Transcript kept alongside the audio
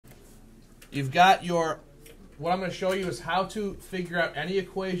you've got your, what I'm going to show you is how to figure out any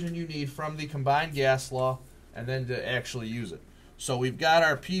equation you need from the combined gas law and then to actually use it. So we've got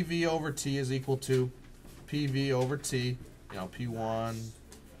our PV over T is equal to PV over T, you know, P1,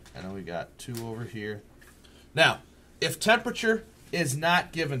 and then we got 2 over here. Now, if temperature is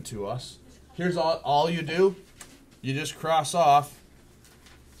not given to us, here's all you do. You just cross off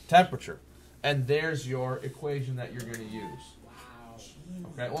temperature, and there's your equation that you're going to use.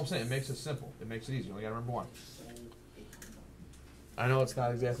 Okay, well, I'm saying it makes it simple. It makes it easy. You only got to remember one. I know it's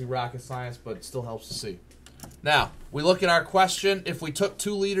not exactly rocket science, but it still helps to see. Now, we look at our question. If we took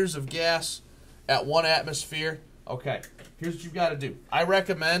 2 liters of gas at 1 atmosphere, okay, here's what you've got to do. I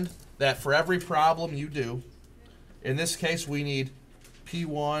recommend that for every problem you do, in this case, we need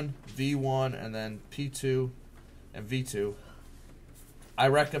P1, V1, and then P2 and V2. I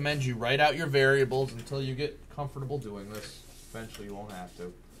recommend you write out your variables until you get comfortable doing this. Eventually, you won't have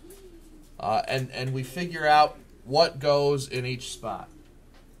to. And we figure out what goes in each spot.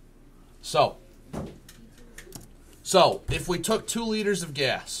 So if we took 2 liters of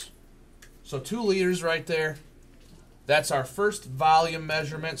gas, so 2 liters right there, that's our first volume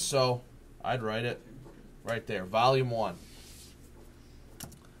measurement, so I'd write it right there, volume 1.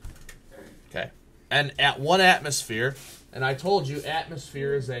 Okay, and at 1 atmosphere, and I told you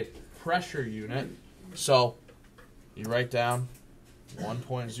atmosphere is a pressure unit, so you write down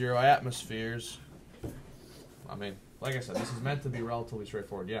 1.0 atmospheres. I mean, like I said, this is meant to be relatively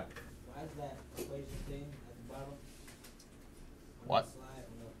straightforward, yeah. Why is that equation thing at the bottom? What?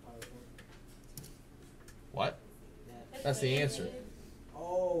 What? That's the answer. Oh,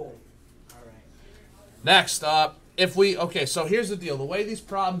 all right. Next, okay, so here's the deal. The way these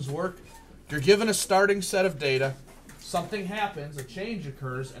problems work, you're given a starting set of data, something happens, a change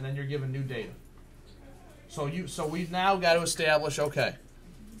occurs, and then you're given new data. So we've now got to establish, okay,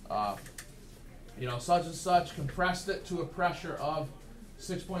 you know, such and such, compressed it to a pressure of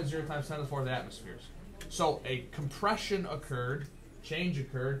 6.0 times 10 to the 4th atmospheres. So a compression occurred, change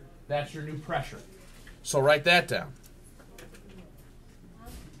occurred, that's your new pressure. So write that down.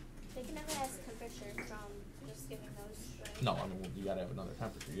 They can never ask temperature from just giving those, right? No, I mean, you got to have another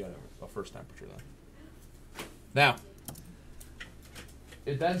temperature. You got to have a first temperature then. Now,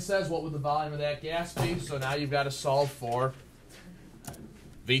 it then says what would the volume of that gas be, so now you've got to solve for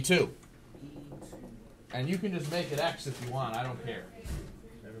V2. And you can just make it X if you want. I don't care.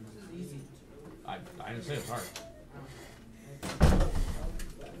 I didn't say it's hard.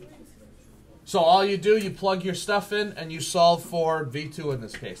 So all you do, you plug your stuff in, and you solve for V2 in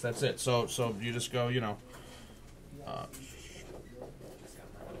this case. That's it. So you just go, you know.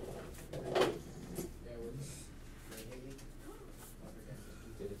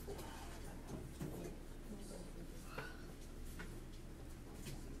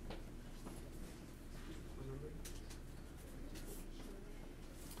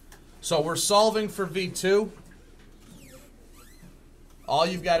 So we're solving for V2. All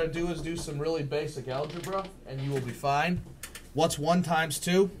you've got to do is do some really basic algebra, and you will be fine. What's 1 times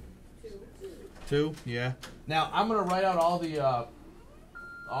 2? 2, yeah. Now, I'm going to write out all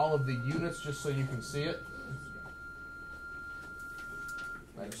of the units just so you can see it.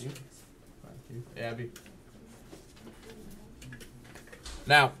 Thank you. Thank you, Abby.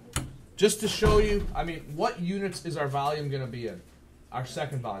 Now, just to show you, I mean, what units is our volume going to be in? Our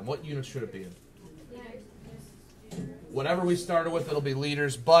second volume. What units should it be in? Whatever we started with, it'll be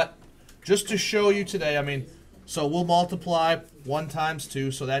liters. But just to show you today, I mean, so we'll multiply 1 times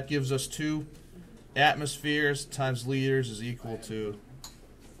 2, so that gives us 2 atmospheres times liters is equal to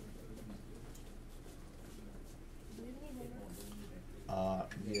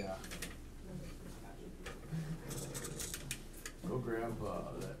yeah. Go grab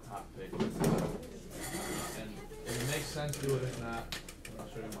that hot pig. And if it makes sense, do it. If not, I'll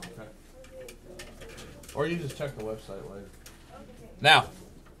show you them, okay? Or you just check the website later. Now,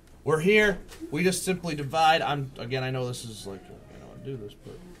 we're here. We just simply divide. Again, I know this is like, you know, I do this,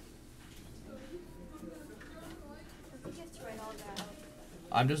 but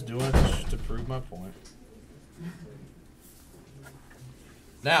I'm just doing it to prove my point.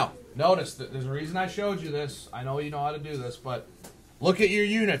 Now, notice that there's a reason I showed you this. I know you know how to do this, but look at your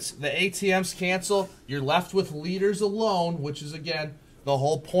units. The ATMs cancel. You're left with liters alone, which is, again, the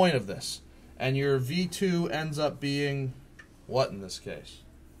whole point of this. And your V2 ends up being what in this case?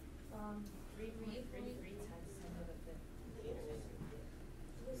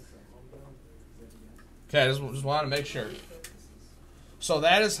 Okay, I just want to make sure. So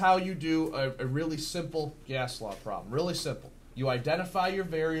that is how you do a really simple gas law problem. Really simple. You identify your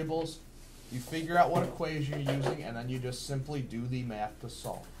variables, you figure out what equation you're using, and then you just simply do the math to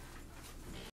solve.